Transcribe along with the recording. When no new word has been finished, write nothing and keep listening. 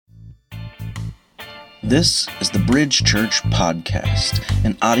This is the Bridge Church Podcast,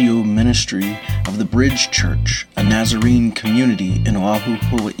 an audio ministry of the Bridge Church, a Nazarene community in Oahu,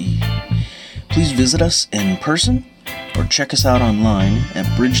 Hawaii. Please visit us in person or check us out online at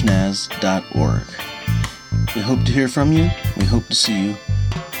bridgenaz.org. We hope to hear from you. We hope to see you.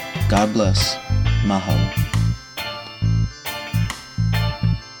 God bless. Mahalo.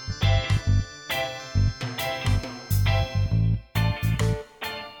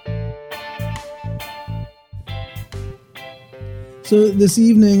 So this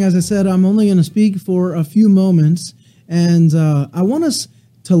evening, as I said, I'm only going to speak for a few moments, and I want us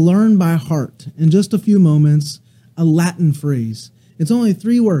to learn by heart, in just a few moments, a Latin phrase. It's only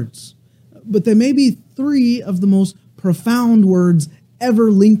 3 words, but they may be 3 of the most profound words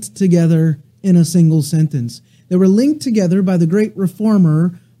ever linked together in a single sentence. They were linked together by the great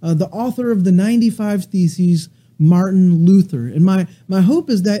reformer, the author of the 95 Theses, Martin Luther. And my hope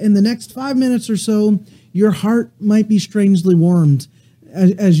is that in the next 5 minutes or so, your heart might be strangely warmed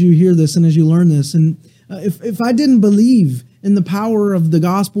as you hear this and as you learn this. And if I didn't believe in the power of the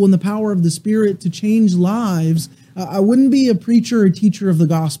gospel and the power of the Spirit to change lives, I wouldn't be a preacher or teacher of the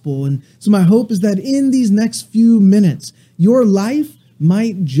gospel. And so my hope is that in these next few minutes, your life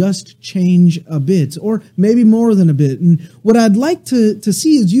might just change a bit, or maybe more than a bit. And what I'd like to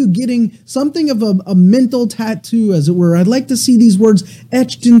see is you getting something of a mental tattoo, as it were. I'd like to see these words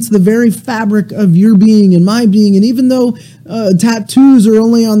etched into the very fabric of your being and my being. And even though tattoos are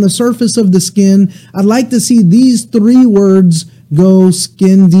only on the surface of the skin, I'd like to see these 3 words go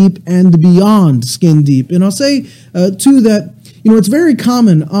skin deep and beyond skin deep. And I'll say, too, that it's very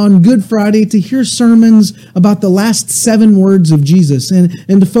common on Good Friday to hear sermons about the last 7 words of Jesus and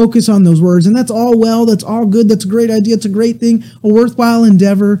to focus on those words. And that's all well, that's all good, that's a great idea, it's a great thing, a worthwhile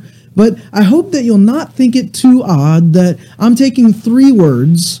endeavor. But I hope that you'll not think it too odd that I'm taking 3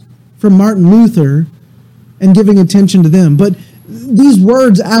 words from Martin Luther and giving attention to them. But these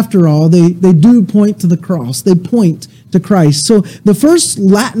words, after all, they do point to the cross. They point to Christ. So the first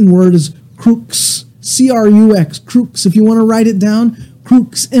Latin word is crux. C-R-U-X, crux. If you want to write it down,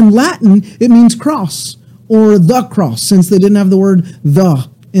 crux. In Latin, it means cross, or the cross, since they didn't have the word the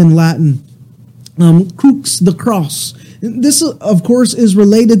in Latin. Crux, the cross. This, of course, is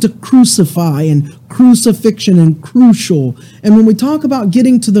related to crucify and crucifixion and crucial. And when we talk about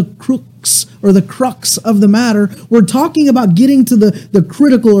getting to the crux or the crux of the matter, we're talking about getting to the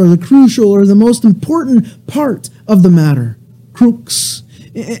critical or the crucial or the most important part of the matter. Crux.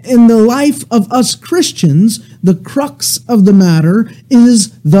 In the life of us Christians, the crux of the matter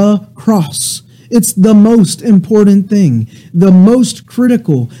is the cross. It's the most important thing, the most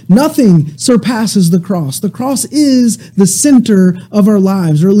critical. Nothing surpasses the cross. The cross is the center of our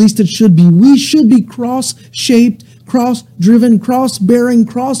lives, or at least it should be. We should be cross-shaped, cross-driven, cross-bearing,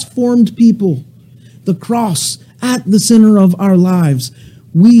 cross-formed people. The cross at the center of our lives.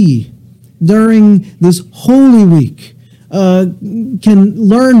 We, during this Holy Week, can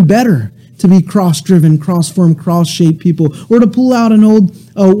learn better to be cross-driven, cross-formed, cross-shaped people. Or to pull out an old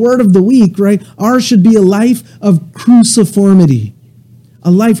word of the week, right? Ours should be a life of cruciformity, a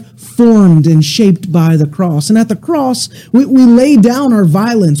life formed and shaped by the cross. And at the cross, we lay down our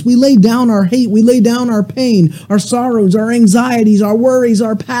violence, we lay down our hate, we lay down our pain, our sorrows, our anxieties, our worries,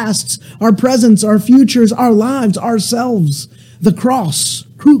 our pasts, our presents, our futures, our lives, ourselves. The cross,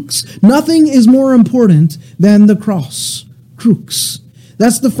 crux. Nothing is more important than the cross, crux.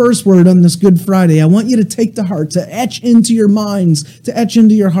 That's the first word on this Good Friday. I want you to take to heart, to etch into your minds, to etch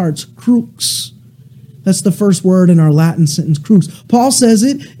into your hearts, crux. That's the first word in our Latin sentence, crux. Paul says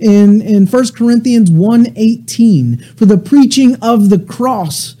it in 1 Corinthians 1:18, for the preaching of the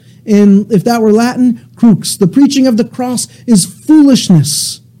cross, and if that were Latin, crux. The preaching of the cross is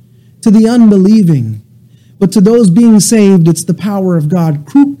foolishness to the unbelieving. But to those being saved, it's the power of God.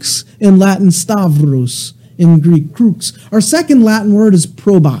 Crux in Latin, stavros in Greek, crux. Our second Latin word is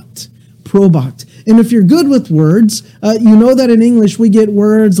probat. Probat. And if you're good with words, you know that in English we get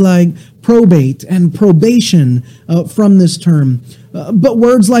words like probate and probation from this term. But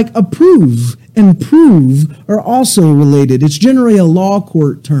words like approve and prove are also related. It's generally a law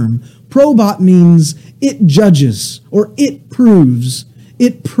court term. Probat means it judges or it proves.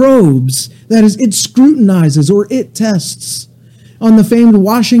 It probes, that is, it scrutinizes or it tests. On the famed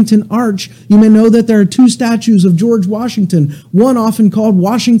Washington Arch, you may know that there are 2 statues of George Washington, one often called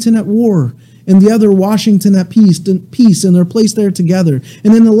Washington at War, and the other Washington at Peace, and they're placed there together.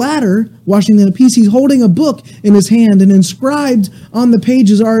 And in the latter, Washington at Peace, he's holding a book in his hand, and inscribed on the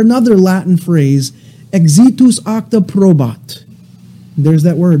pages are another Latin phrase, exitus acta probat. There's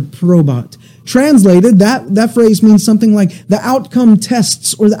that word, probat. Translated, that phrase means something like the outcome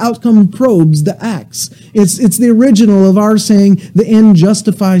tests or the outcome probes the acts. It's the original of our saying the end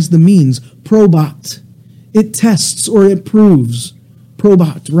justifies the means. Probat. It tests or it proves.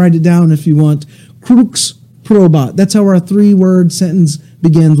 Probat. Write it down if you want. Crux probat. That's how our 3-word sentence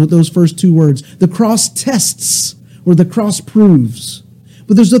begins with those first 2 words. The cross tests or the cross proves.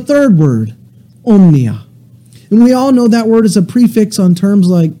 But there's a third word, omnia. And we all know that word is a prefix on terms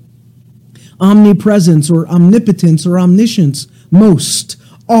like omnipresence or omnipotence or omniscience, most,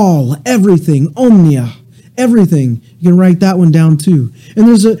 all, everything, omnia, everything. You can write that one down too. And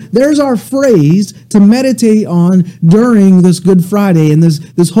there's our phrase to meditate on during this Good Friday and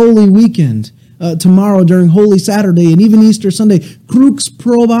this Holy Weekend, tomorrow during Holy Saturday and even Easter Sunday. Crux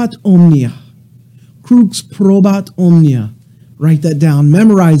probat omnia. Crux probat omnia. Write that down,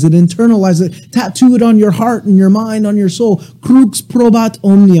 memorize it, internalize it, tattoo it on your heart and your mind, on your soul. Crux probat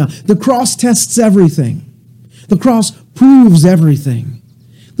omnia. The cross tests everything. The cross proves everything.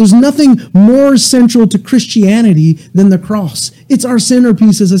 There's nothing more central to Christianity than the cross. It's our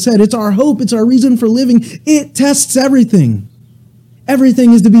centerpiece, as I said. It's our hope. It's our reason for living. It tests everything.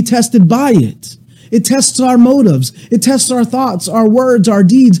 Everything is to be tested by it. It tests our motives. It tests our thoughts, our words, our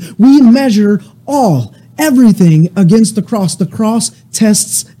deeds. We measure everything against the cross. The cross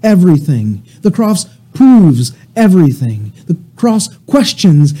tests everything. The cross proves everything. The cross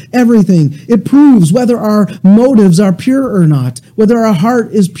questions everything. It proves whether our motives are pure or not, whether our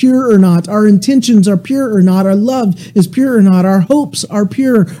heart is pure or not, our intentions are pure or not, our love is pure or not, our hopes are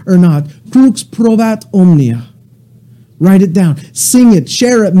pure or not. Crux probat omnia. Write it down. Sing it,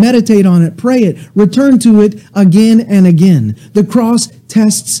 share it, meditate on it, pray it, return to it again and again. The cross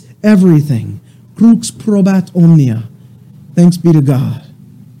tests everything. Crux probat omnia. Thanks be to God.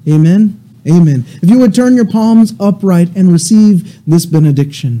 Amen. Amen. If you would turn your palms upright and receive this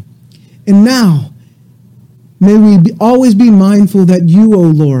benediction. And now, may we always be mindful that you, O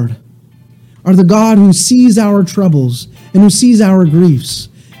Lord, are the God who sees our troubles and who sees our griefs.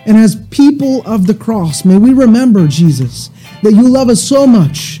 And as people of the cross, may we remember, Jesus, that you love us so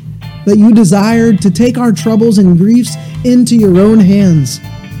much that you desired to take our troubles and griefs into your own hands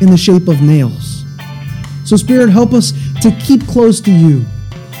in the shape of nails. So Spirit, help us to keep close to you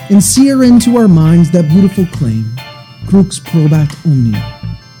and sear into our minds that beautiful claim, Crux probat omnia.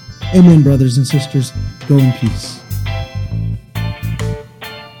 Amen, brothers and sisters. Go in peace.